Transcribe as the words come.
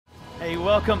Hey,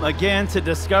 welcome again to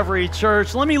Discovery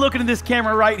Church. Let me look into this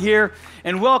camera right here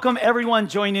and welcome everyone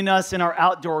joining us in our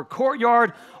outdoor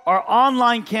courtyard, our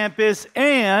online campus,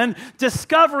 and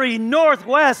Discovery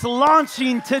Northwest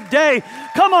launching today.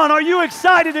 Come on, are you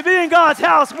excited to be in God's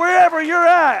house wherever you're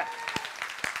at?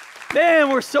 Man,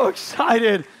 we're so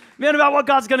excited, man, about what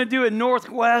God's going to do at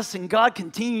Northwest, and God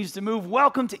continues to move.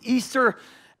 Welcome to Easter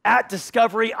at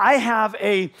Discovery. I have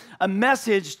a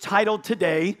message titled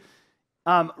today,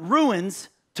 Ruins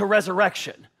to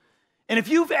Resurrection. And if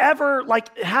you've ever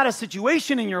had a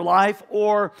situation in your life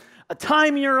or a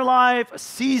time in your life, a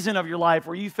season of your life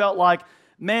where you felt like,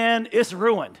 man, it's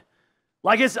ruined.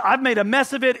 I've made a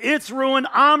mess of it. It's ruined.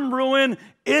 I'm ruined.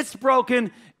 It's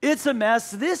broken. It's a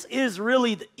mess. This is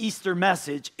really the Easter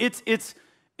message. It's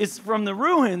from the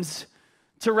ruins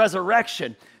to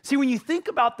resurrection. See, when you think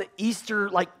about the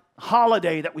Easter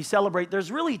holiday that we celebrate,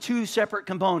 there's really two separate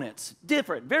components,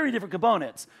 very different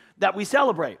components that we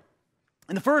celebrate.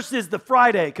 And the first is the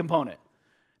Friday component.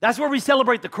 That's where we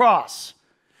celebrate the cross.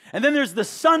 And then there's the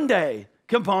Sunday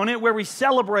component where we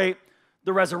celebrate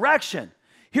the resurrection.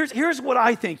 Here's what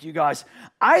I think, you guys.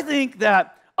 I think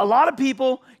that a lot of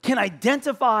people can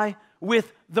identify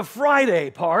with the Friday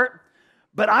part,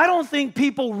 but I don't think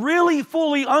people really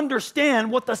fully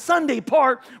understand what the Sunday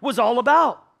part was all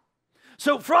about.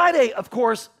 So Friday, of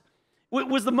course,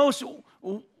 was the most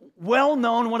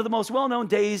well-known, one of the most well-known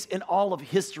days in all of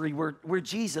history where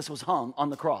Jesus was hung on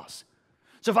the cross.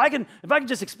 So if I can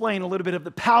just explain a little bit of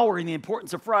the power and the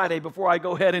importance of Friday before I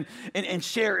go ahead and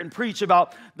share and preach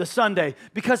about the Sunday.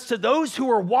 Because to those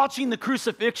who are watching the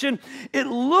crucifixion, it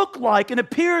looked like and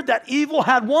appeared that evil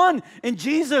had won and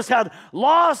Jesus had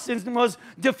lost and was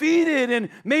defeated and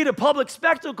made a public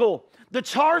spectacle. The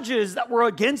charges that were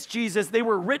against Jesus, they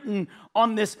were written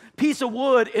on this piece of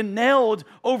wood and nailed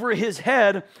over his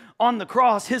head on the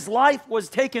cross. His life was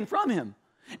taken from him.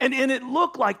 And it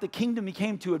looked like the kingdom he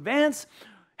came to advance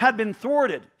had been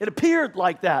thwarted. It appeared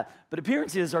like that. But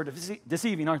appearances are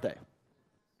deceiving, aren't they?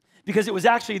 Because it was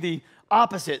actually the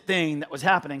opposite thing that was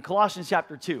happening. Colossians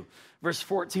chapter 2, verse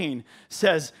 14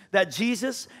 says that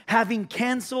Jesus, having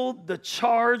canceled the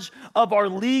charge of our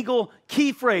legal,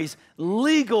 key phrase,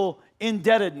 legal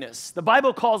indebtedness. The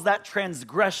Bible calls that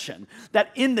transgression.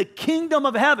 That in the kingdom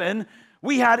of heaven,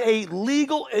 we had a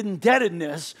legal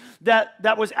indebtedness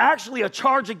that was actually a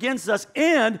charge against us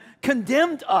and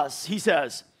condemned us, he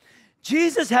says.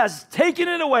 Jesus has taken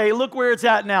it away. Look where it's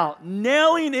at now,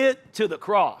 nailing it to the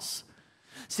cross.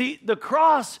 See, the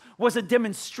cross was a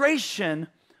demonstration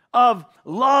of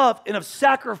love and of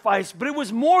sacrifice, but it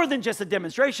was more than just a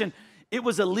demonstration. It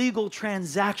was a legal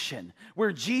transaction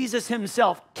where Jesus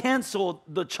himself canceled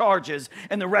the charges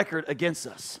and the record against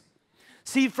us.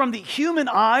 See, from the human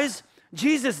eyes,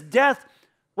 Jesus' death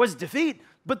was defeat,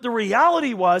 but the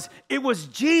reality was it was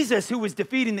Jesus who was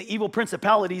defeating the evil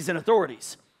principalities and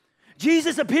authorities.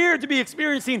 Jesus appeared to be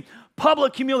experiencing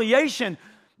public humiliation,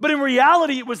 but in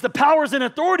reality, it was the powers and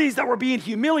authorities that were being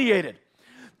humiliated.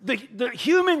 The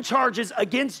human charges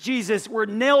against Jesus were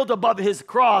nailed above his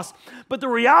cross, but the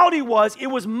reality was it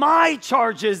was my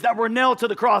charges that were nailed to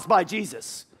the cross by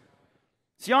Jesus.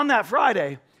 See, on that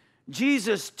Friday,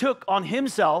 Jesus took on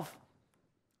himself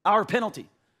our penalty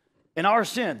and our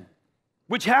sin,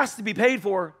 which has to be paid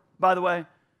for, by the way.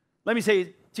 Let me say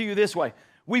it to you this way.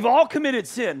 We've all committed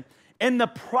sin, and the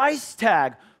price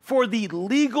tag for the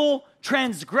legal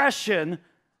transgression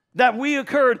that we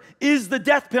occurred is the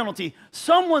death penalty.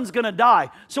 Someone's going to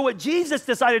die. So what Jesus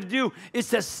decided to do is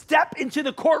to step into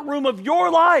the courtroom of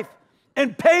your life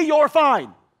and pay your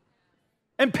fine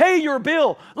and pay your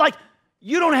bill.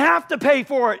 You don't have to pay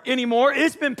for it anymore.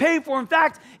 It's been paid for. In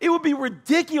fact, it would be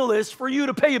ridiculous for you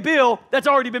to pay a bill that's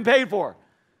already been paid for.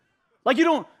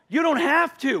 You don't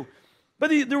have to. But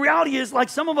the reality is,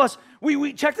 some of us,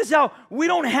 we check this out. We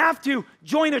don't have to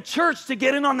join a church to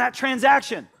get in on that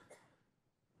transaction.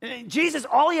 Jesus,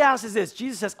 all he asks is this.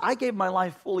 Jesus says, I gave my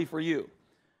life fully for you.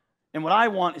 And what I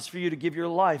want is for you to give your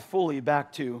life fully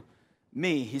back to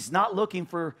me. He's not looking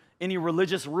for any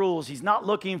religious rules. He's not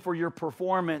looking for your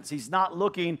performance. He's not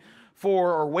looking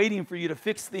for or waiting for you to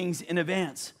fix things in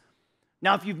advance.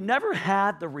 Now, if you've never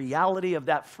had the reality of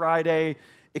that Friday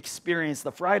experience,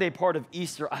 the Friday part of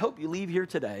Easter, I hope you leave here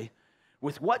today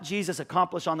with what Jesus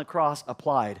accomplished on the cross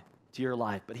applied to your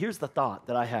life. But here's the thought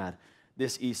that I had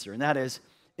this Easter, and that is,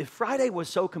 if Friday was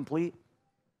so complete,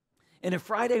 and if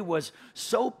Friday was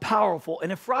so powerful,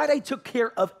 and if Friday took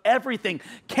care of everything,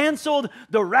 canceled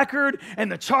the record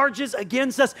and the charges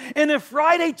against us, and if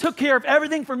Friday took care of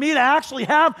everything for me to actually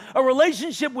have a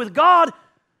relationship with God,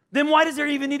 then why does there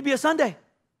even need to be a Sunday?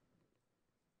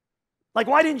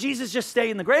 Why didn't Jesus just stay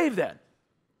in the grave then?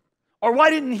 Or why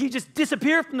didn't he just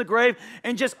disappear from the grave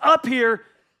and just appear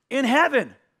in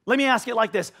heaven? Let me ask it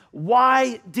like this.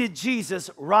 Why did Jesus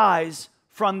rise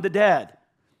from the dead?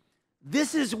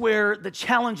 This is where the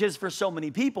challenge is for so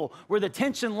many people, where the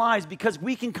tension lies, because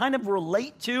we can kind of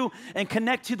relate to and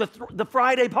connect to the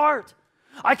Friday part.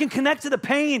 I can connect to the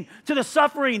pain, to the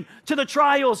suffering, to the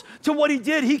trials, to what he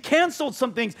did. He canceled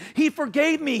some things. He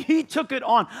forgave me. He took it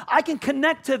on. I can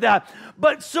connect to that.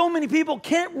 But so many people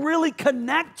can't really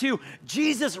connect to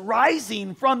Jesus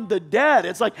rising from the dead.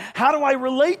 It's like, how do I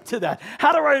relate to that?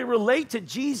 How do I relate to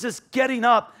Jesus getting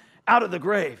up out of the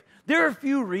grave? There are a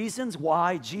few reasons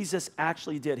why Jesus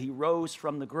actually did. He rose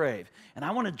from the grave. And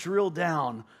I want to drill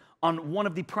down on one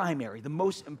of the primary, the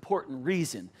most important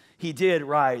reason he did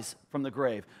rise from the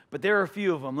grave. But there are a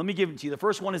few of them. Let me give them to you. The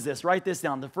first one is this. Write this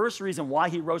down. The first reason why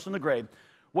he rose from the grave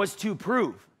was to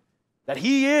prove that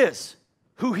he is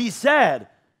who he said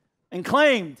and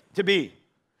claimed to be.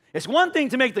 It's one thing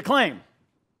to make the claim.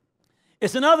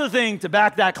 It's another thing to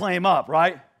back that claim up,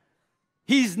 right?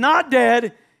 He's not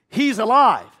dead. He's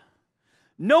alive.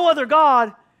 No other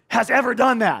God has ever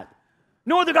done that.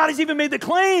 No other God has even made the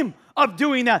claim of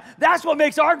doing that. That's what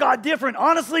makes our God different.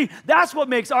 Honestly, that's what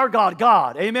makes our God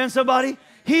God. Amen, somebody?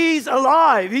 He's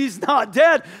alive. He's not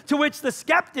dead. To which the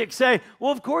skeptics say,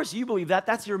 well, of course you believe that.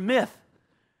 That's your myth.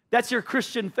 That's your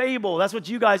Christian fable. That's what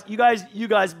you guys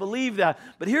believe that.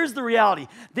 But here's the reality.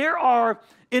 There are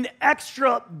in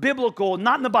extra biblical,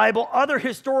 not in the Bible, other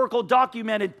historical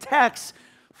documented texts,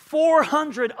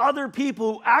 400 other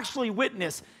people who actually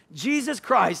witnessed Jesus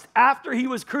Christ after he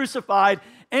was crucified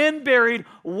and buried,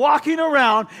 walking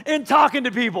around and talking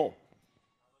to people.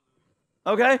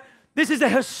 Okay? This is a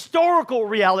historical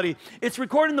reality. It's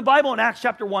recorded in the Bible in Acts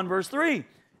chapter 1, verse 3.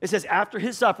 It says, after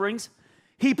his sufferings,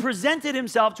 he presented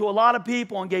himself to a lot of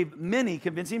people and gave many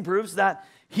convincing proofs that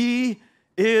he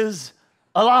is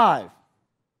alive.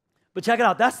 But check it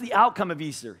out. That's the outcome of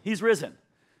Easter. He's risen.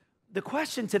 The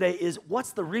question today is,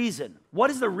 what's the reason? What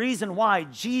is the reason why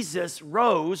Jesus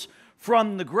rose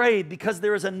from the grave? Because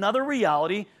there is another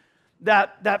reality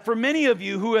that for many of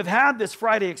you who have had this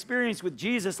Friday experience with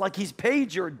Jesus, like he's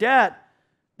paid your debt,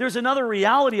 there's another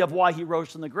reality of why he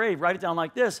rose from the grave. Write it down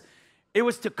like this. It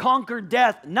was to conquer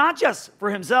death, not just for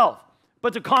himself,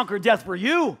 but to conquer death for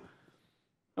you.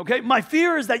 Okay? My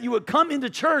fear is that you would come into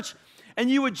church and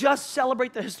you would just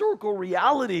celebrate the historical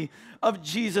reality of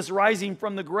Jesus rising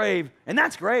from the grave. And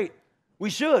that's great. We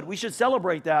should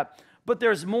celebrate that. But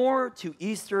there's more to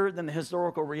Easter than the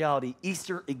historical reality.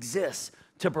 Easter exists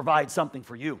to provide something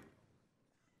for you.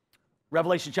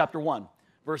 Revelation chapter 1,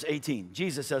 verse 18.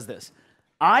 Jesus says this,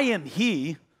 I am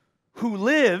he who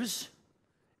lives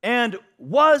and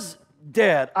was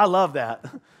dead. I love that.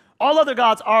 All other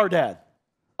gods are dead.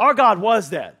 Our God was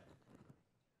dead.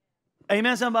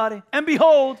 Amen, somebody? And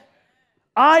behold,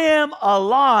 I am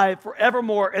alive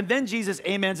forevermore. And then Jesus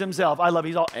amens himself. I love it.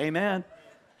 He's all, amen.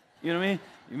 You know what I mean?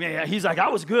 He's like, I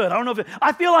was good. I don't know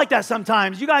I feel like that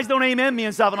sometimes. You guys don't amen me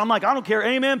and stuff. And I'm like, I don't care.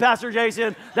 Amen, Pastor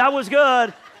Jason. That was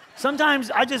good. Sometimes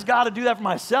I just got to do that for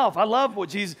myself. I love what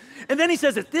Jesus. And then he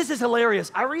says that this is hilarious.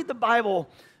 I read the Bible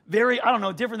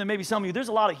different than maybe some of you. There's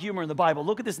a lot of humor in the Bible.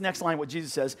 Look at this next line, what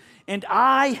Jesus says. And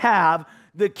I have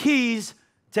the keys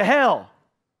to hell.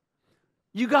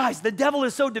 You guys, the devil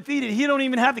is so defeated, he don't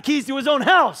even have the keys to his own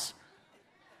house.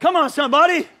 Come on,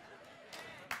 somebody.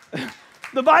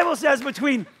 The Bible says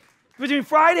between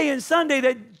Friday and Sunday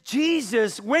that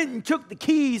Jesus went and took the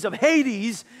keys of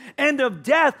Hades and of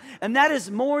death, and that is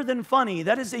more than funny.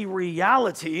 That is a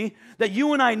reality that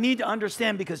you and I need to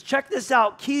understand, because check this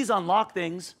out. Keys unlock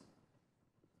things.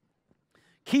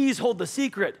 Keys hold the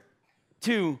secret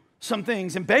to some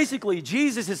things. And basically,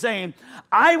 Jesus is saying,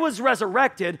 I was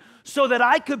resurrected so that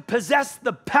I could possess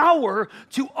the power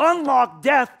to unlock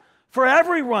death for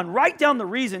everyone. Write down the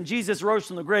reason Jesus rose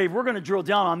from the grave. We're going to drill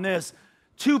down on this.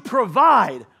 To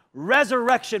provide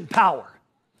resurrection power.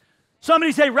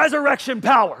 Somebody say resurrection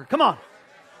power. Come on.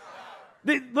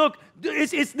 Look,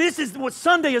 this is what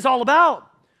Sunday is all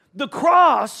about. The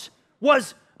cross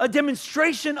was a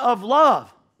demonstration of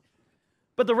love,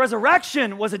 but the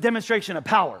resurrection was a demonstration of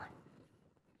power.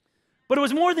 But it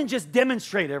was more than just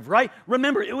demonstrative, right?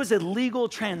 Remember, it was a legal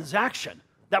transaction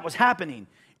that was happening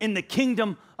in the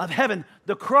kingdom of heaven.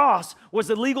 The cross was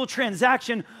a legal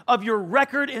transaction of your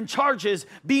record and charges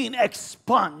being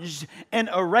expunged and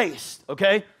erased,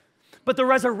 okay? But the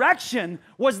resurrection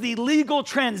was the legal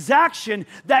transaction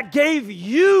that gave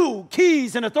you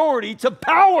keys and authority to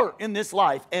power in this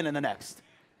life and in the next.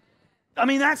 I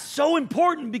mean, that's so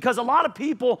important, because a lot of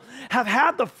people have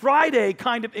had the Friday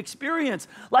kind of experience,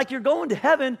 like you're going to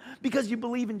heaven because you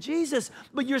believe in Jesus,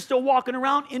 but you're still walking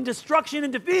around in destruction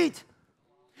and defeat.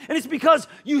 And it's because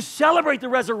you celebrate the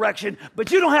resurrection,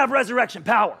 but you don't have resurrection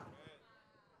power.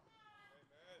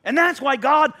 And that's why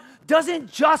God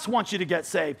doesn't just want you to get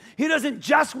saved. He doesn't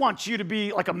just want you to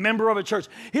be like a member of a church.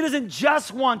 He doesn't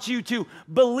just want you to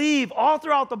believe all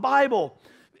throughout the Bible.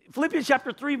 Philippians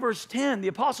chapter 3, verse 10, the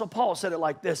Apostle Paul said it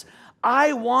like this: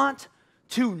 I want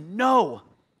to know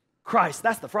Christ.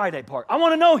 That's the Friday part. I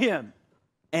want to know him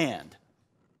and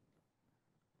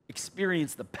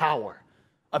experience the power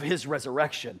of his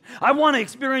resurrection. I want to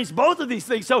experience both of these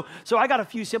things. So I got a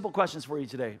few simple questions for you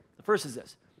today. The first is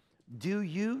this: do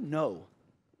you know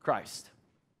Christ?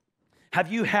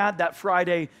 Have you had that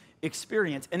Friday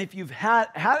experience? And if you've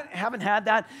haven't had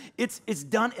that, it's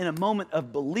done in a moment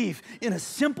of belief, in a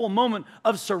simple moment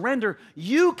of surrender.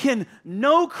 You can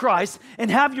know Christ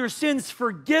and have your sins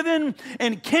forgiven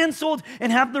and canceled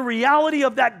and have the reality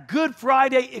of that Good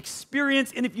Friday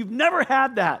experience. And if you've never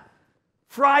had that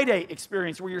Friday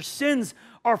experience where your sins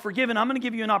are forgiven, I'm going to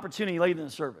give you an opportunity later in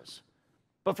the service.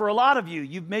 But for a lot of you,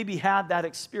 you've maybe had that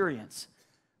experience.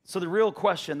 So the real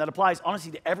question that applies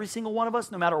honestly to every single one of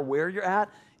us, no matter where you're at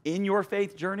in your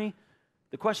faith journey,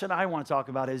 the question I want to talk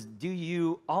about is, do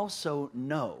you also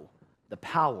know the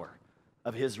power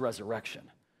of his resurrection?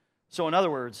 So in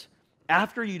other words,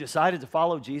 after you decided to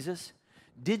follow Jesus,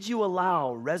 did you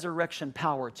allow resurrection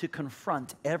power to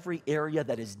confront every area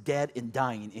that is dead and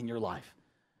dying in your life?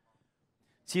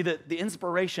 See, the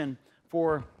inspiration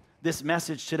for this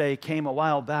message today came a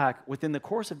while back. Within the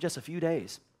course of just a few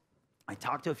days, I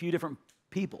talked to a few different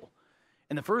people.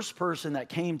 And the first person that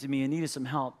came to me and needed some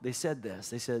help, they said this.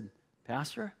 They said,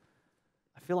 Pastor,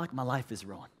 I feel like my life is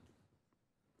ruined.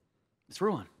 It's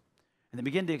ruined. And they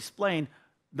began to explain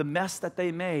the mess that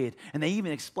they made. And they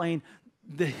even explained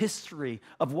the history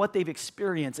of what they've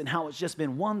experienced and how it's just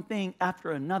been one thing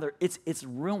after another. It's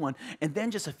ruined. And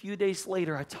then just a few days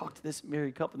later, I talked to this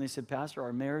married couple and they said, Pastor,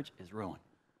 our marriage is ruined.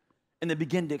 And they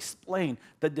began to explain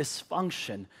the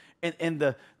dysfunction and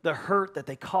the hurt that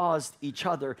they caused each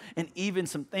other, and even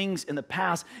some things in the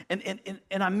past. And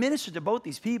I ministered to both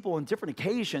these people on different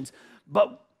occasions,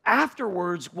 but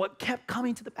afterwards, what kept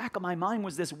coming to the back of my mind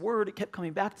was this word. It kept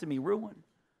coming back to me: ruin,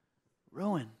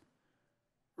 ruin,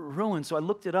 ruin. So I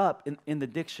looked it up in the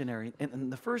dictionary,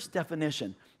 and the first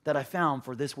definition that I found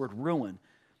for this word ruin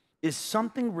is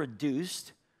something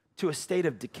reduced to a state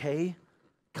of decay,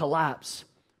 collapse,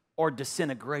 or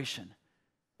disintegration.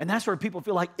 And that's where people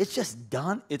feel like it's just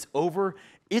done, it's over,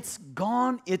 it's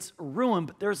gone, it's ruined.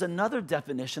 But there's another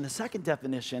definition. The second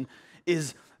definition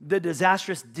is the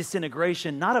disastrous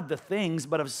disintegration, not of the things,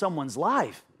 but of someone's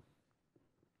life.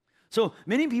 So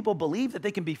many people believe that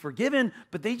they can be forgiven,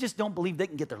 but they just don't believe they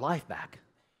can get their life back.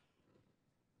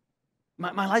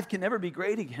 My life can never be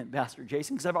great again, Pastor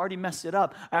Jason, because I've already messed it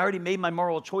up. I already made my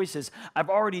moral choices.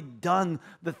 I've already done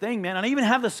the thing, man. And I even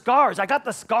have the scars. I got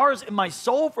the scars in my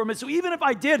soul from it. So even if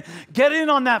I did get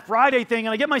in on that Friday thing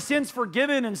and I get my sins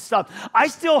forgiven and stuff, I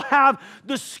still have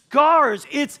the scars.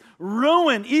 It's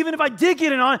ruined. Even if I did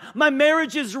get in on it, my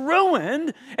marriage is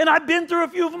ruined. And I've been through a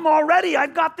few of them already.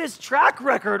 I've got this track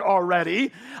record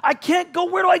already. I can't go.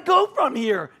 Where do I go from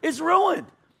here? It's ruined.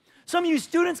 Some of you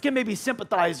students can maybe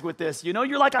sympathize with this. You know,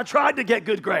 you're like, I tried to get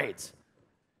good grades,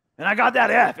 and I got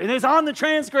that F, and it's on the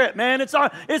transcript, man.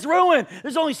 It's ruined.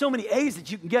 There's only so many A's that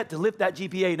you can get to lift that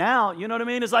GPA now. You know what I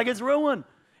mean? It's like it's ruined.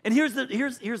 And here's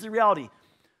the reality.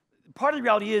 Part of the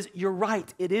reality is you're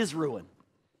right. It is ruined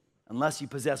unless you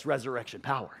possess resurrection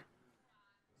power.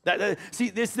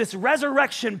 See, this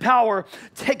resurrection power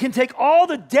can take all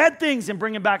the dead things and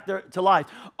bring them back to life.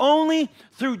 Only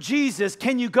through Jesus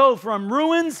can you go from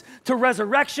ruins to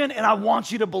resurrection, and I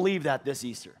want you to believe that this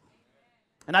Easter.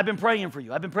 And I've been praying for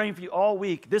you. I've been praying for you all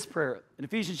week. This prayer in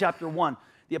Ephesians chapter 1,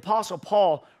 the Apostle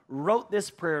Paul wrote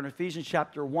this prayer in Ephesians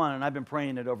chapter 1, and I've been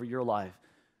praying it over your life.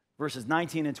 Verses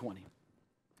 19 and 20.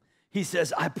 He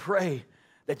says, I pray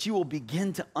that you will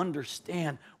begin to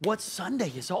understand what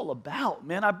Sunday is all about,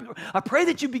 man. I pray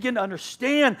that you begin to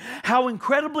understand how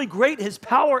incredibly great his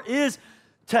power is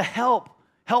to help.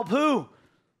 Help who?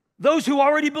 Those who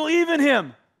already believe in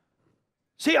him.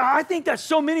 See, I think that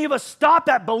so many of us stop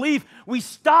at belief. We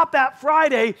stop at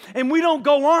Friday, and we don't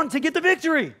go on to get the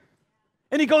victory.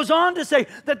 And he goes on to say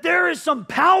that there is some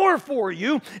power for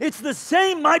you. It's the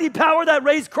same mighty power that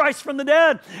raised Christ from the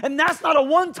dead. And that's not a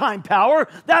one-time power.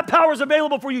 That power is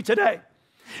available for you today.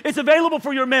 It's available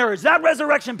for your marriage. That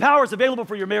resurrection power is available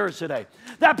for your marriage today.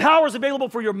 That power is available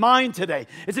for your mind today.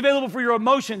 It's available for your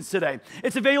emotions today.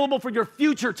 It's available for your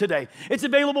future today. It's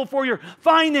available for your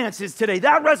finances today.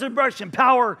 That resurrection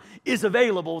power is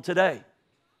available today.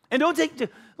 And don't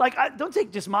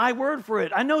take just my word for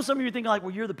it. I know some of you are thinking like,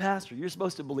 well, you're the pastor. You're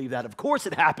supposed to believe that. Of course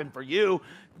it happened for you.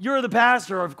 You're the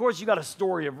pastor. Of course you got a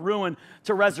story of ruin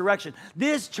to resurrection.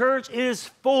 This church is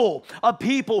full of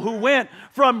people who went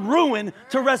from ruin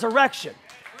to resurrection.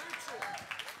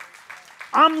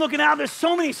 I'm looking out, there's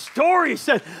so many stories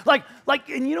that,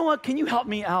 and you know what? Can you help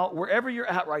me out wherever you're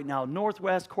at right now,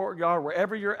 Northwest Courtyard,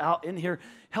 wherever you're out in here,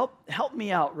 help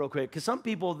me out real quick. Because some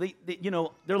people,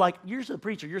 they're like, you're the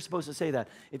preacher, you're supposed to say that.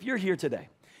 If you're here today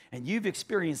and you've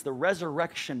experienced the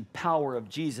resurrection power of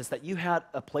Jesus, that you had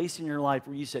a place in your life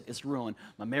where you said, it's ruined,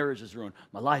 my marriage is ruined,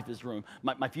 my life is ruined,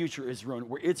 my future is ruined,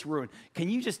 where it's ruined. Can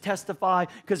you just testify?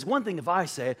 Because one thing if I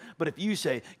say it, but if you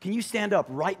say it, can you stand up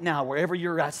right now, wherever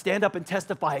you're at, stand up and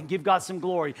testify and give God some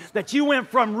glory, that you went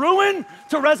from ruin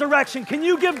to resurrection. Can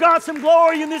you give God some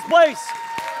glory in this place?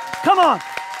 Come on.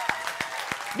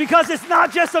 Because it's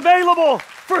not just available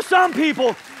for some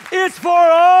people, it's for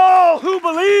all who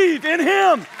believe in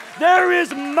Him. There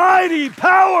is mighty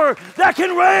power that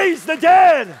can raise the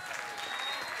dead.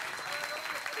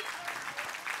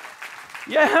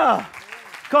 Yeah.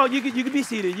 Carl, you could be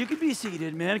seated. You could be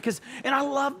seated, man. And I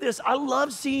love this. I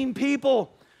love seeing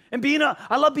people and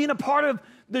I love being a part of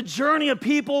the journey of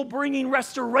people bringing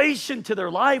restoration to their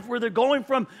life, where they're going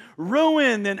from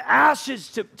ruin and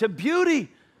ashes to beauty.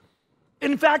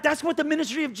 In fact, that's what the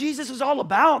ministry of Jesus is all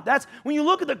about. That's when you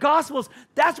look at the Gospels,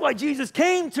 that's why Jesus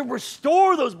came, to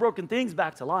restore those broken things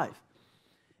back to life.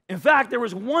 In fact, there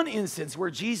was one instance where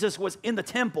Jesus was in the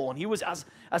temple, and he was,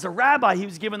 as a rabbi, he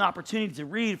was given the opportunity to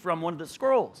read from one of the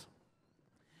scrolls.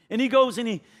 And he goes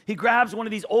and he grabs one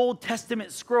of these Old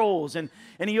Testament scrolls, and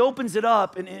he opens it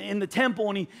up in the temple,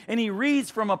 and he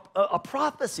reads from a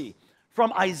prophecy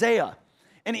from Isaiah.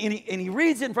 And he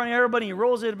reads it in front of everybody, and he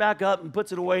rolls it back up and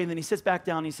puts it away, and then he sits back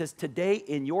down and he says, today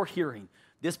in your hearing,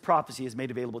 this prophecy is made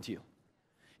available to you.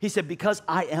 He said, because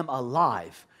I am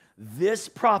alive, this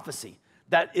prophecy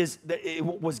that it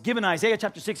was given in Isaiah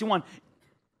chapter 61,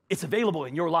 it's available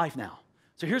in your life now.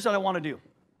 So here's what I want to do.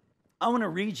 I want to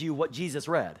read you what Jesus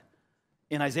read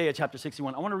in Isaiah chapter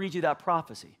 61. I want to read you that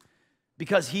prophecy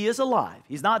because He is alive.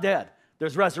 He's not dead.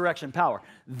 There's resurrection power.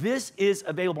 This is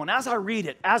available. And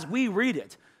as we read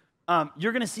it,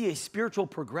 you're going to see a spiritual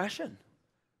progression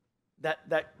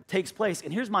that takes place.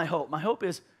 And here's my hope. My hope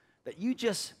is that you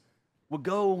just will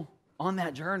go on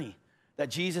that journey that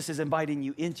Jesus is inviting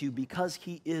you into, because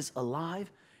He is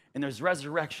alive and there's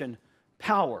resurrection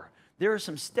power. There are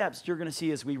some steps you're going to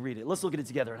see as we read it. Let's look at it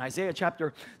together. In Isaiah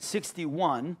chapter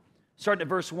 61, starting at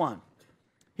verse 1,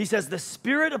 he says, the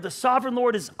Spirit of the sovereign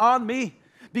Lord is on me,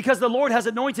 because the Lord has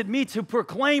anointed me to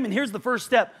proclaim, and here's the first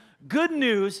step, good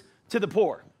news to the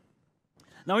poor.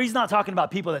 Now, He's not talking about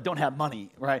people that don't have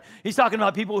money, right? He's talking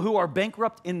about people who are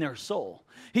bankrupt in their soul.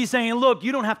 He's saying, look,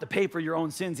 you don't have to pay for your own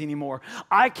sins anymore.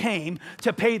 I came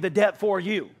to pay the debt for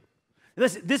you.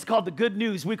 This is called the good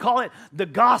news. We call it the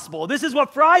gospel. This is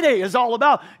what Friday is all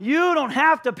about. You don't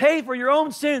have to pay for your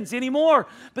own sins anymore.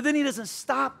 But then He doesn't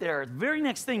stop there. The very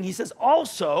next thing, He says,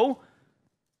 also,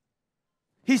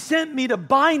 He sent me to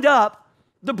bind up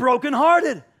the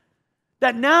brokenhearted.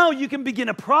 That now you can begin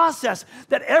a process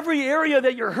that every area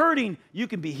that you're hurting, you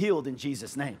can be healed in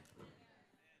Jesus' name.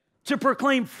 To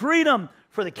proclaim freedom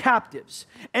for the captives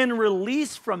and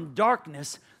release from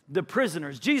darkness the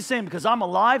prisoners. Jesus saying, because I'm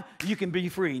alive, you can be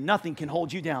free. Nothing can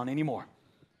hold you down anymore.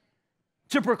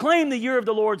 To proclaim the year of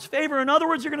the Lord's favor. In other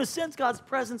words, you're going to sense God's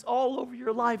presence all over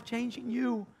your life, changing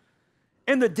you.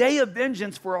 And the day of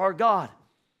vengeance for our God.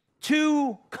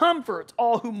 To comfort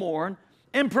all who mourn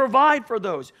and provide for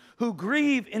those who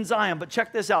grieve in Zion. But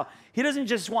check this out. He doesn't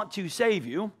just want to save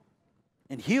you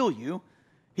and heal you.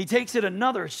 He takes it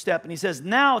another step, and He says,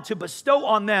 now to bestow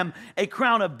on them a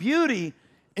crown of beauty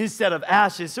instead of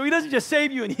ashes. So He doesn't just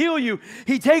save you and heal you.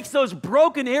 He takes those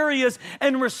broken areas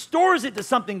and restores it to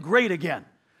something great again.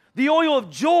 The oil of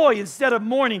joy instead of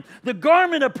mourning. The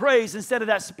garment of praise instead of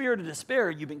that spirit of despair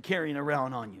you've been carrying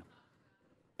around on you.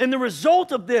 And the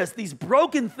result of this, these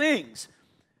broken things,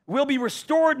 will be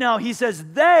restored now. He says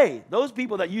those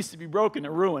people that used to be broken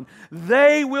and ruined,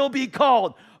 they will be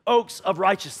called oaks of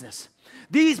righteousness.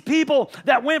 These people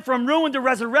that went from ruin to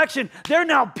resurrection, they're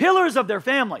now pillars of their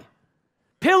family,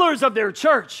 pillars of their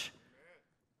church.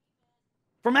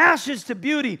 From ashes to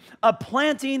beauty, a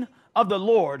planting of the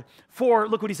Lord for,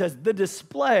 look what He says, the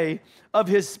display of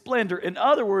His splendor. In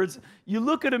other words, you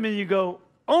look at Him and you go,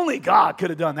 only God could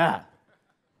have done that.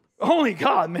 Only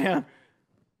God, man.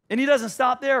 And He doesn't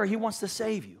stop there. He wants to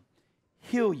save you,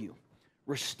 heal you,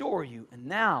 restore you, and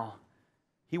now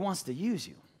He wants to use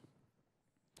you.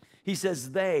 He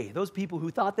says those people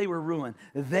who thought they were ruined,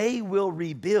 they will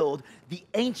rebuild the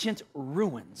ancient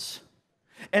ruins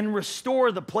and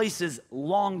restore the places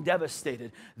long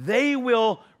devastated. They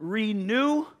will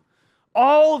renew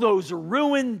all those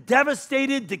ruined,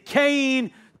 devastated,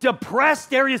 decaying,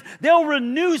 depressed areas. They'll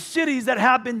renew cities that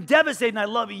have been devastated, and I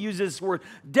love he uses this word,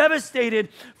 devastated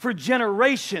for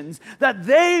generations, that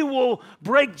they will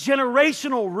break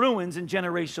generational ruins and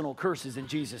generational curses in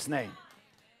Jesus' name.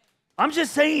 I'm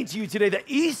just saying to you today that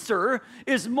Easter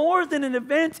is more than an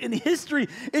event in history.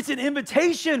 It's an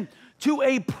invitation to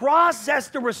a process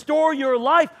to restore your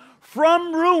life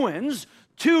from ruins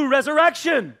to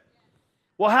resurrection.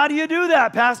 Well, how do you do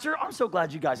that, Pastor? I'm so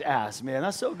glad you guys asked, man.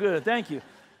 That's so good. Thank you.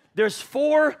 There's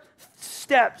 4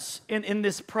 steps in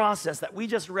this process that we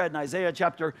just read in Isaiah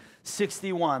chapter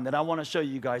 61 that I want to show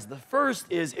you guys. The first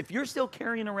is, if you're still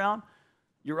carrying around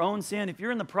your own sin, if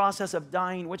you're in the process of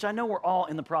dying, which I know we're all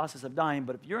in the process of dying,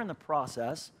 but if you're in the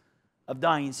process of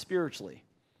dying spiritually,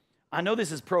 I know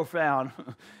this is profound,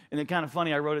 and it's kind of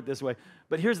funny I wrote it this way,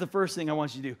 but here's the first thing I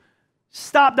want you to do.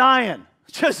 Stop dying.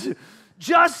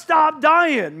 Just stop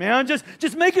dying, man.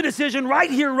 Just make a decision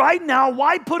right here, right now.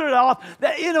 Why put it off?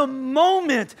 That in a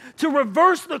moment to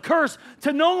reverse the curse,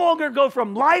 to no longer go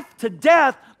from life to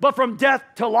death, but from death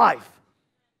to life.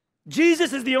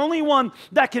 Jesus is the only one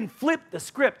that can flip the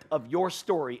script of your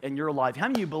story and your life. How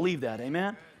many of you believe that?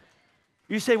 Amen?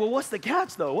 You say, well, what's the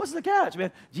catch, though? What's the catch,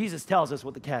 man? Jesus tells us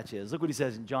what the catch is. Look what he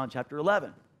says in John chapter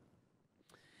 11.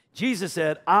 Jesus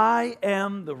said, I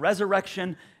am the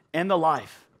resurrection and the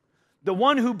life. The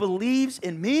one who believes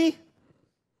in me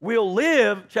will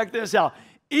live, check this out,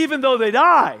 even though they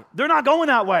die. They're not going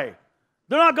that way.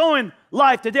 They're not going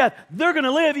life to death. They're going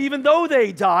to live even though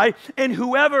they die. And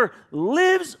whoever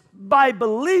lives by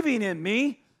believing in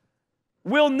me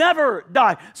will never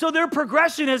die. So their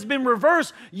progression has been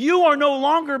reversed. You are no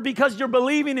longer, because you're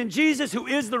believing in Jesus, who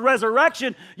is the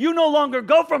resurrection, you no longer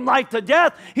go from life to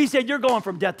death. He said you're going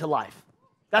from death to life.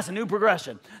 That's a new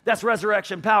progression. That's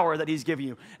resurrection power that he's giving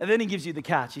you. And then he gives you the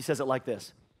catch. He says it like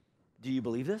this. Do you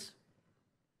believe this?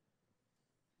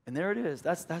 And there it is.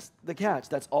 That's the catch.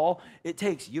 That's all it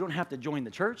takes. You don't have to join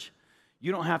the church.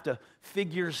 You don't have to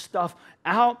figure stuff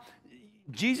out.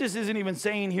 Jesus isn't even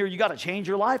saying here, you got to change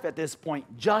your life at this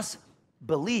point. Just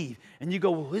believe. And you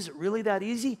go, well, is it really that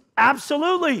easy?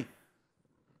 Absolutely.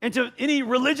 And to any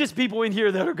religious people in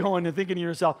here that are going and thinking to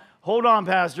yourself, hold on,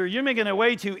 Pastor, you're making it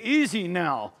way too easy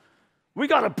now. We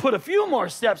got to put a few more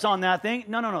steps on that thing.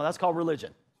 No, that's called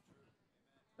religion.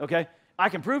 Okay? I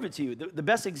can prove it to you. The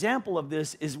best example of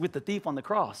this is with the thief on the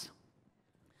cross.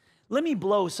 Let me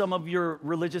blow some of your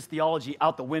religious theology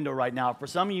out the window right now. For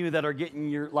some of you that are getting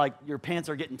your pants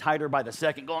are getting tighter by the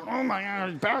second, going, oh my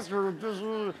God, Pastor,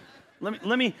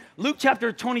 Let me, Luke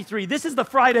chapter 23. This is the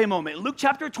Friday moment. Luke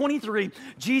chapter 23,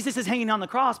 Jesus is hanging on the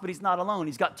cross, but he's not alone.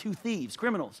 He's got 2 thieves,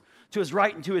 criminals, to his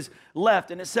right and to his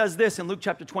left. And it says this in Luke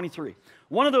chapter 23.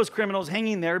 One of those criminals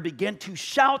hanging there began to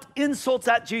shout insults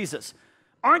at Jesus.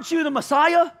 Aren't you the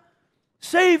Messiah?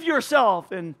 Save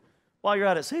yourself. And while you're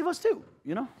at it, save us too,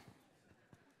 you know?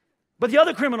 But the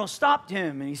other criminal stopped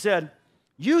him and he said,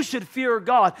 you should fear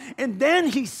God. And then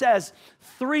he says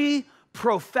 3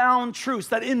 profound truths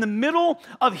that in the middle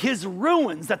of his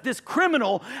ruins, that this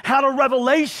criminal had a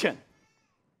revelation.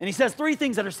 And he says 3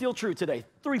 things that are still true today.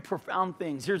 3 profound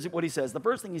things. Here's what he says. The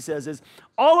first thing he says is,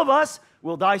 all of us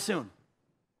will die soon.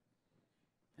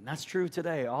 And that's true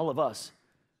today. All of us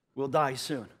will die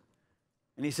soon.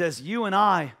 And he says, you and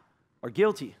I are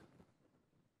guilty.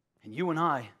 And you and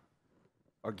I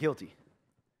are guilty.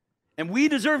 And we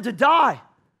deserve to die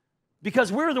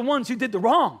because we're the ones who did the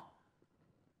wrong.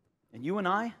 And you and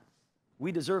I,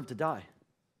 we deserve to die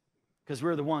because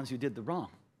we're the ones who did the wrong.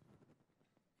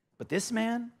 But this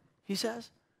man, he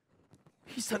says,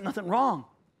 he's done nothing wrong.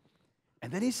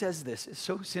 And then he says this, it's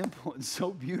so simple and so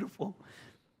beautiful.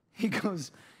 He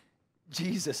goes,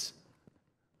 Jesus,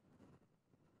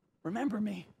 remember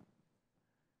me.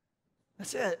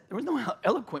 That's it. There was no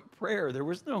eloquent prayer. There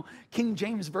was no King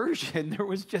James Version. There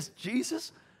was just,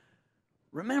 Jesus,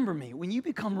 remember me. When you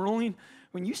become ruling,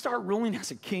 when you start ruling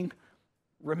as a king,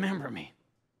 remember me.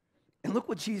 And look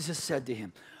what Jesus said to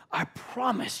him. I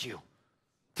promise you,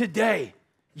 today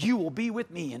you will be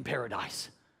with me in paradise.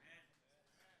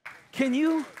 Can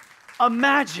you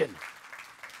imagine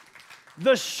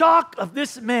the shock of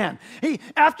this man?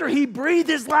 After he breathed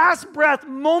his last breath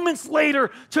moments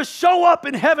later to show up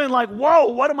in heaven like, whoa,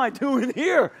 what am I doing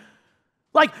here?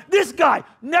 Like, this guy,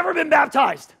 never been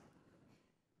baptized.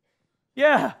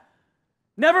 Yeah.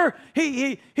 Never,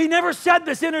 he never said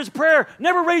the sinner's prayer,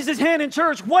 never raised his hand in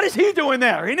church. What is he doing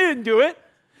there? He didn't do it.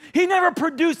 He never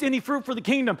produced any fruit for the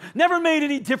kingdom, never made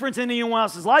any difference in anyone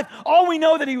else's life. All we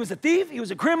know that he was a thief, he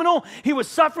was a criminal, he was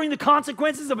suffering the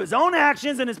consequences of his own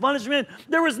actions and his punishment.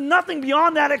 There was nothing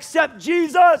beyond that except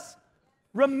Jesus.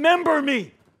 Remember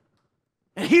me.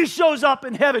 And he shows up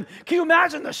in heaven. Can you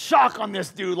imagine the shock on this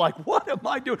dude? Like, what am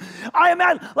I doing? I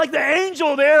imagine, like, the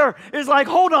angel there is like,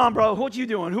 hold on, bro. What you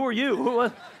doing? Who are you? Who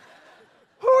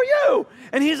are you?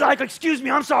 And he's like, excuse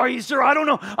me, I'm sorry, sir. I don't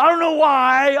know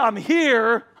why I'm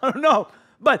here. I don't know.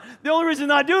 But the only thing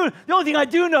I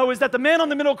do know is that the man on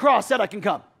the middle cross said I can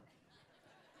come.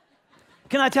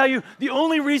 Can I tell you, the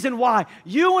only reason why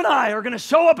you and I are going to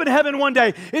show up in heaven one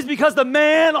day is because the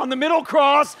man on the middle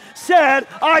cross said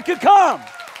I could come.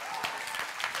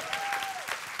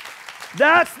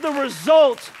 That's the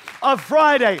result of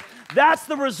Friday. That's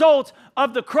the result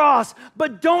of the cross.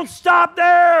 But don't stop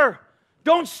there.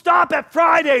 Don't stop at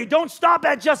Friday. Don't stop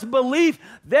at just belief.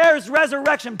 There's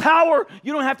resurrection power.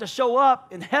 You don't have to show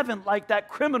up in heaven like that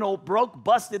criminal broke,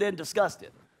 busted, and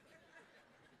disgusted.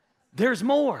 There's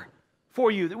more for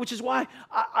you, which is why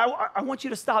I want you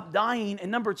to stop dying.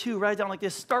 And number 2, write it down like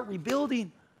this: start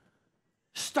rebuilding.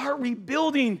 Start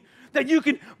rebuilding. That you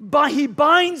can, he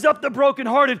binds up the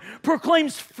brokenhearted,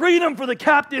 proclaims freedom for the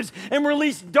captives, and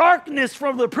release darkness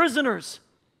from the prisoners.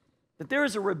 That there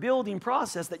is a rebuilding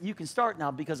process that you can start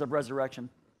now because of resurrection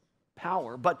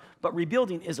power. But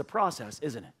rebuilding is a process,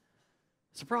 isn't it?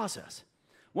 It's a process.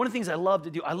 One of the things I love to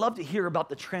do, I love to hear about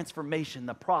the transformation,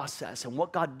 the process, and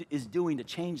what God is doing to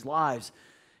change lives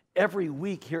every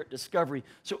week here at Discovery.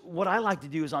 So what I like to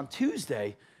do is on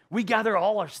Tuesday, we gather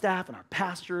all our staff and our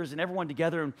pastors and everyone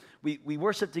together, and we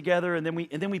worship together, and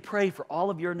then we pray for all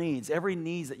of your needs, every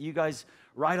needs that you guys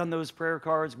write on those prayer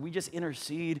cards. We just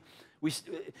intercede.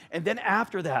 And then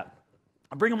after that,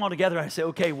 I bring them all together and I say,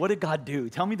 okay, what did God do?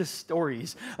 Tell me the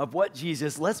stories of what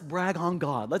Jesus, let's brag on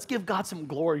God. Let's give God some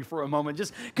glory for a moment.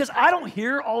 Just because I don't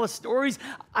hear all the stories.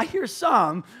 I hear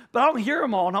some, but I don't hear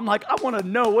them all. And I'm like, I want to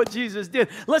know what Jesus did.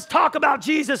 Let's talk about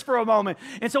Jesus for a moment.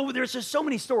 And so there's just so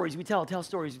many stories. We tell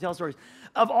stories.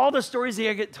 Of all the stories that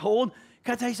I get told,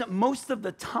 can I tell you something? Most of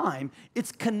the time,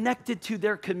 it's connected to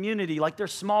their community, like their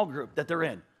small group that they're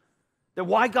in. That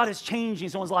why God is changing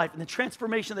someone's life and the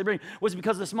transformation they bring was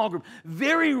because of the small group.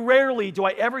 Very rarely do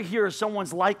I ever hear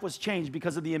someone's life was changed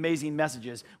because of the amazing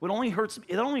messages. It only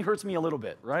hurts me a little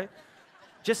bit, right?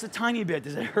 Just a tiny bit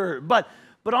does it hurt. But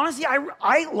honestly,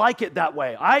 I like it that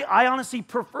way. I honestly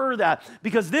prefer that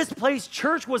because this place,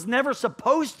 church, was never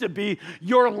supposed to be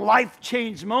your life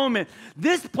change moment.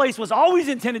 This place was always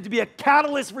intended to be a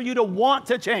catalyst for you to want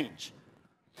to change.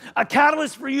 A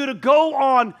catalyst for you to go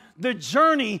on the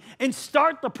journey and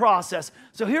start the process.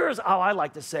 So here's how I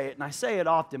like to say it, and I say it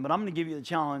often, but I'm going to give you the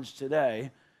challenge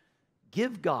today.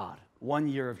 Give God 1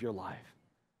 year of your life.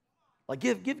 Like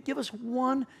give us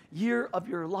 1 year of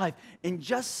your life and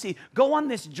just see. Go on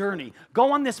this journey.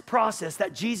 Go on this process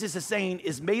that Jesus is saying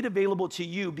is made available to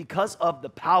you because of the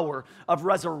power of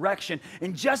resurrection,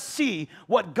 and just see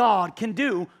what God can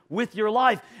do with your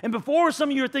life. And before some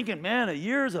of you are thinking, man, a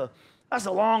year's that's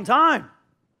a long time.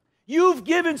 You've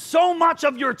given so much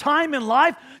of your time in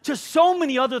life to so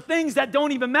many other things that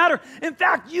don't even matter. In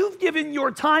fact, you've given your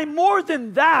time more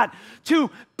than that to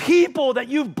people that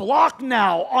you've blocked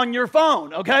now on your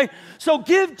phone, okay? So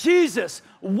give Jesus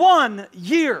 1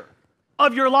 year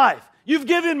of your life. You've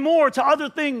given more to other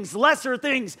things, lesser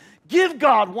things. Give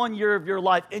God 1 year of your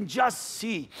life and just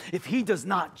see if he does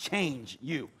not change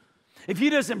you. If he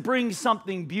doesn't bring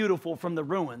something beautiful from the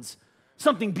ruins,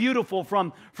 something beautiful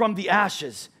from the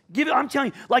ashes. I'm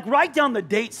telling you, like write down the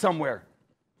date somewhere.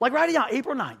 Like write it down,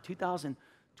 April 9,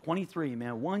 2023,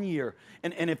 man, 1 year.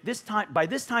 And if by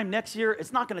this time next year,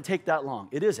 it's not going to take that long.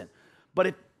 It isn't.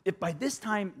 But if by this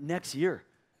time next year,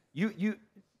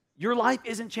 your life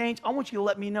isn't changed, I want you to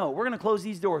let me know. We're going to close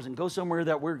these doors and go somewhere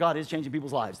where God is changing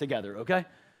people's lives together, okay?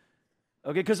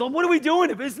 Okay, because what are we doing?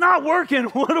 If it's not working,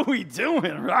 what are we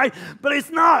doing, right? But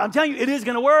it's not. I'm telling you, it is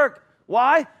going to work.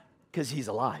 Why? Because he's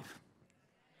alive.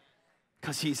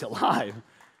 Because he's alive.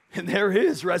 And there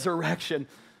is resurrection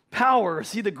power.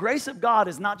 See, the grace of God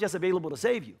is not just available to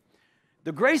save you.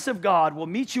 The grace of God will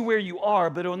meet you where you are,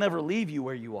 but it will never leave you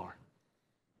where you are.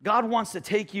 God wants to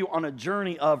take you on a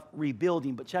journey of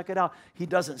rebuilding, but check it out. He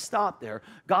doesn't stop there.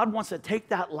 God wants to take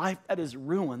that life that is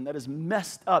ruined, that is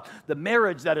messed up, the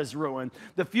marriage that is ruined,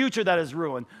 the future that is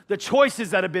ruined, the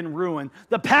choices that have been ruined,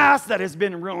 the past that has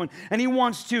been ruined, and he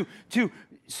wants to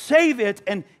save it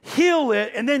and heal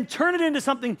it and then turn it into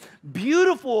something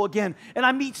beautiful again. And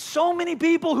I meet so many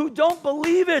people who don't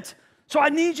believe it. So I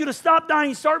need you to stop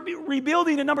dying, start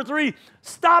rebuilding. And number 3,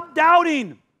 stop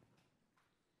doubting.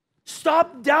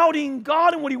 Stop doubting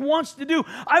God and what he wants to do.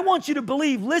 I want you to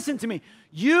believe, listen to me,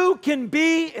 you can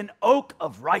be an oak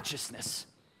of righteousness.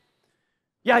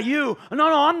 Yeah, you. No,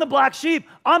 I'm the black sheep.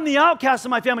 I'm the outcast of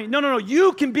my family. No.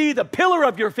 You can be the pillar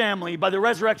of your family by the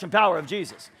resurrection power of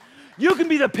Jesus. You can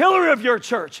be the pillar of your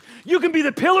church. You can be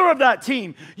the pillar of that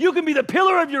team. You can be the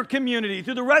pillar of your community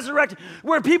through the resurrection,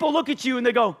 where people look at you and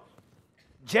they go,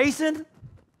 Jason?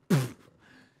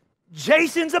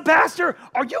 Jason's a pastor?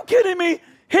 Are you kidding me?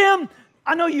 Him?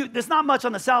 I know there's not much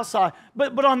on the south side,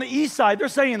 but on the east side, they're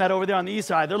saying that over there on the east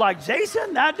side. They're like,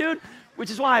 Jason, that dude? Which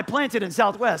is why I planted in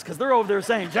Southwest, because they're over there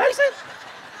saying, Jason?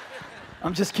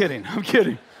 I'm just kidding. I'm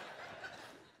kidding.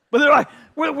 But they're like,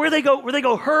 where they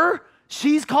go, her?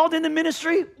 She's called into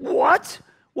ministry? What?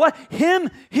 Him?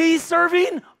 He's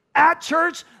serving at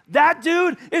church? That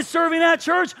dude is serving at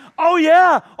church? Oh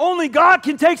yeah, only God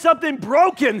can take something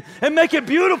broken and make it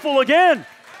beautiful again.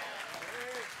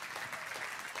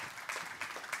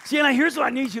 See, and here's what I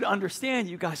need you to understand,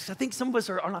 you guys. I think some of us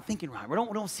are not thinking right. We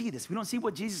don't see this. We don't see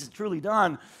what Jesus has truly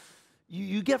done.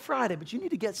 You get Friday, but you need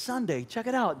to get Sunday. Check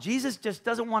it out. Jesus just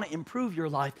doesn't want to improve your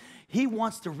life. He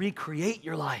wants to recreate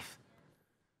your life.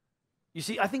 You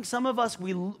see, I think some of us,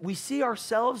 we see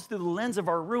ourselves through the lens of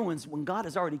our ruins when God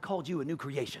has already called you a new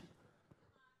creation.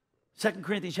 2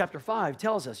 Corinthians chapter 5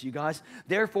 tells us, you guys,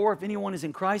 therefore, if anyone is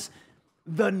in Christ,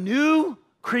 the new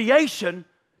creation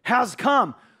has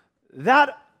come.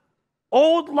 That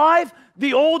old life,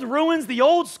 the old ruins, the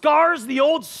old scars, the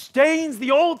old stains,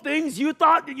 the old things you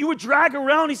thought that you would drag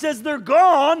around, he says they're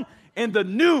gone, and the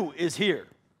new is here.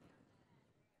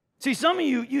 See, some of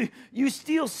you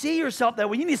still see yourself that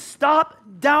way. You need to stop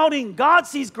doubting. God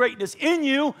sees greatness in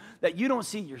you that you don't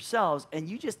see yourselves, and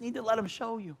you just need to let him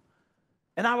show you.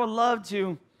 And I would love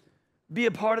to be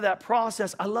a part of that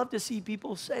process. I love to see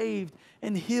people saved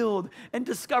and healed and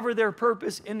discover their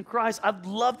purpose in Christ. I'd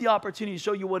love the opportunity to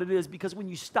show you what it is, because when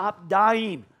you stop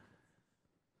dying,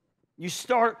 you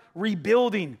start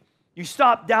rebuilding, you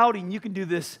stop doubting, you can do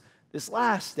this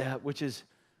last step, which is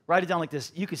write it down like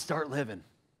this. You can start living.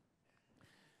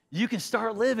 You can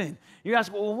start living. You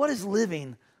ask, well, what does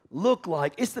living look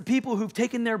like? It's the people who've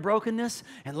taken their brokenness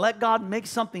and let God make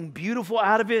something beautiful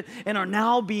out of it and are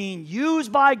now being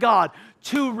used by God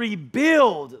to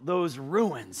rebuild those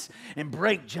ruins and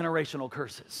break generational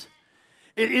curses.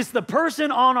 It is the person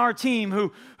on our team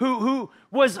who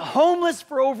was homeless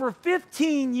for over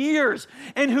 15 years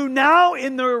and who now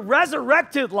in their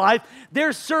resurrected life,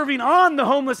 they're serving on the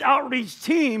homeless outreach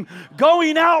team,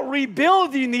 going out,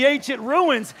 rebuilding the ancient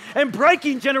ruins and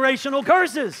breaking generational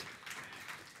curses.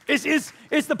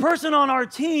 It's the person on our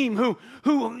team who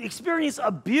experienced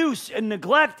abuse and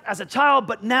neglect as a child,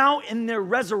 but now in their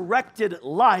resurrected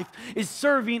life is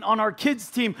serving on our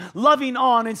kids team, loving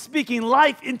on and speaking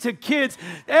life into kids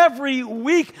every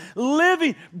week,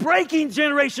 living, breaking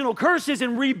generational curses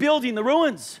and rebuilding the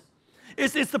ruins.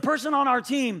 It's the person on our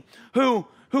team who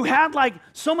had like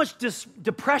so much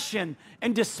depression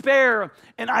and despair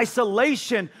and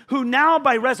isolation, who now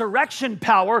by resurrection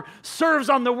power serves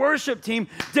on the worship team,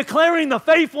 declaring the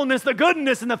faithfulness, the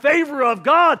goodness, and the favor of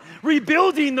God,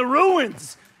 rebuilding the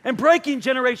ruins and breaking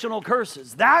generational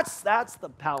curses. That's the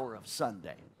power of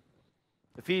Sunday.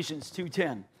 Ephesians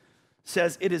 2:10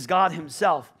 says, it is God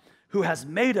himself who has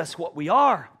made us what we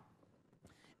are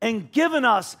and given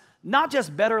us not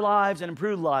just better lives and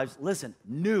improved lives, listen,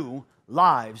 new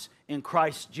lives in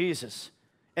Christ Jesus.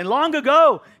 And long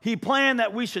ago, he planned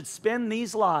that we should spend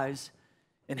these lives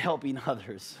in helping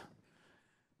others.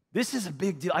 This is a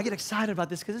big deal. I get excited about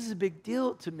this because this is a big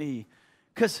deal to me.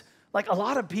 Because like a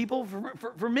lot of people,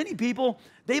 for many people,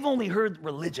 they've only heard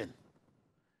religion.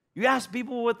 You ask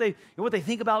people what they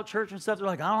think about church and stuff, they're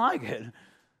like, I don't like it.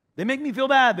 They make me feel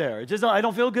bad there. I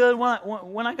don't feel good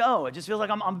when I go. It just feels like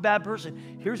I'm a bad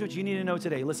person. Here's what you need to know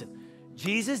today. Listen.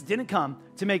 Jesus didn't come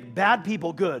to make bad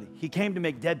people good. He came to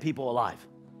make dead people alive.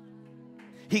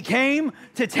 He came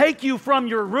to take you from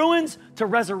your ruins to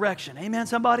resurrection. Amen,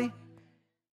 somebody?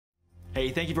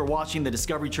 Hey, thank you for watching the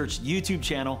Discovery Church YouTube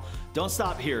channel. Don't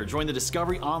stop here. Join the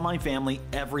Discovery Online family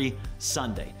every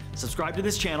Sunday. Subscribe to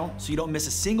this channel so you don't miss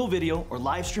a single video or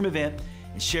live stream event,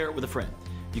 and share it with a friend.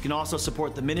 You can also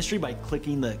support the ministry by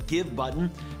clicking the Give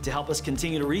button to help us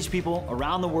continue to reach people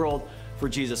around the world for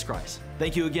Jesus Christ.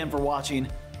 Thank you again for watching.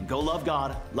 Go love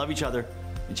God, love each other,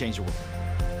 and change the world.